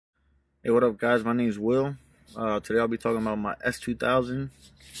Hey, what up, guys? My name is Will. Today I'll be talking about my S2000.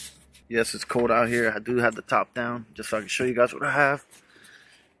 Yes, it's cold out here. I do have the top down, just so I can show you guys what I have.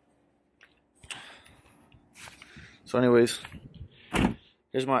 So anyways,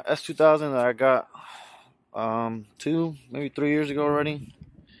 here's my S2000 that I got 2, maybe 3 years ago already.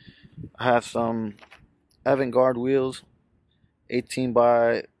 I have some avant-garde wheels, 18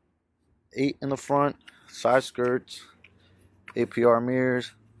 by 8 in the front, side skirts, APR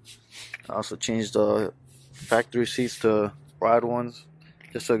mirrors. I also changed the factory seats to ride ones,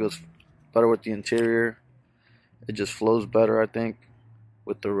 just so it goes better with the interior. It just flows better, I think,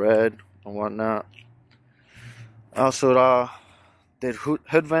 with the red and whatnot. I also did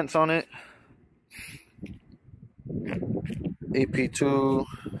hood vents on it, AP2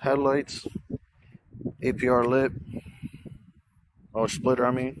 headlights, APR lip, or splitter,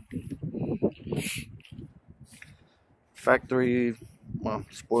 I mean. Factory, well,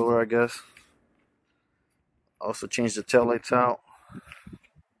 spoiler, I guess. Also changed the taillights out.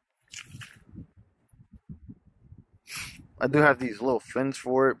 I do have these little fins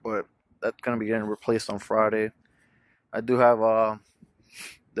for it, but that's going to be getting replaced on Friday. I do have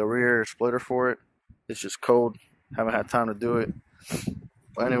the rear splitter for it. It's just cold. Haven't had time to do it.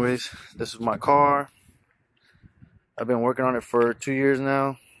 But anyways, this is my car. I've been working on it for 2 years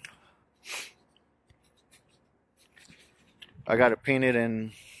now. I got it painted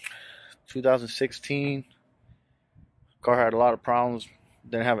in 2016. Car had a lot of problems.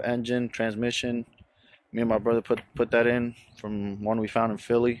 Didn't have an engine, transmission. Me and my brother put that in from one we found in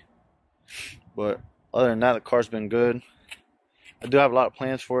Philly. But other than that, the car's been good. I do have a lot of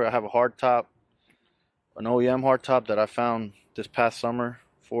plans for it. I have a hard top, an OEM hard top that I found this past summer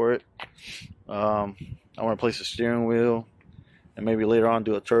for it. I want to replace the steering wheel and maybe later on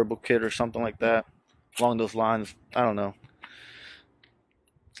do a turbo kit or something like that. Along those lines, I don't know.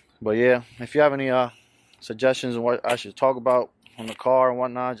 But yeah, if you have any suggestions on what I should talk about on the car and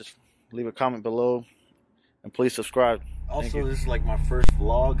whatnot, just leave a comment below and please subscribe. Also, this is like my first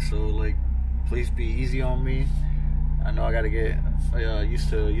vlog, so like please be easy on me. I know I gotta get used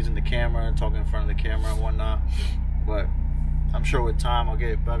to using the camera and talking in front of the camera and whatnot, but I'm sure with time I'll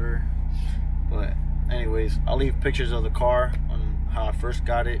get better. But anyways, I'll leave pictures of the car on how I first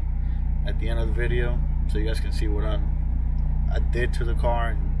got it at the end of the video, so you guys can see what I did to the car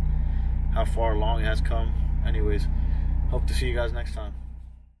and how far along it has come. Anyways, hope to see you guys next time.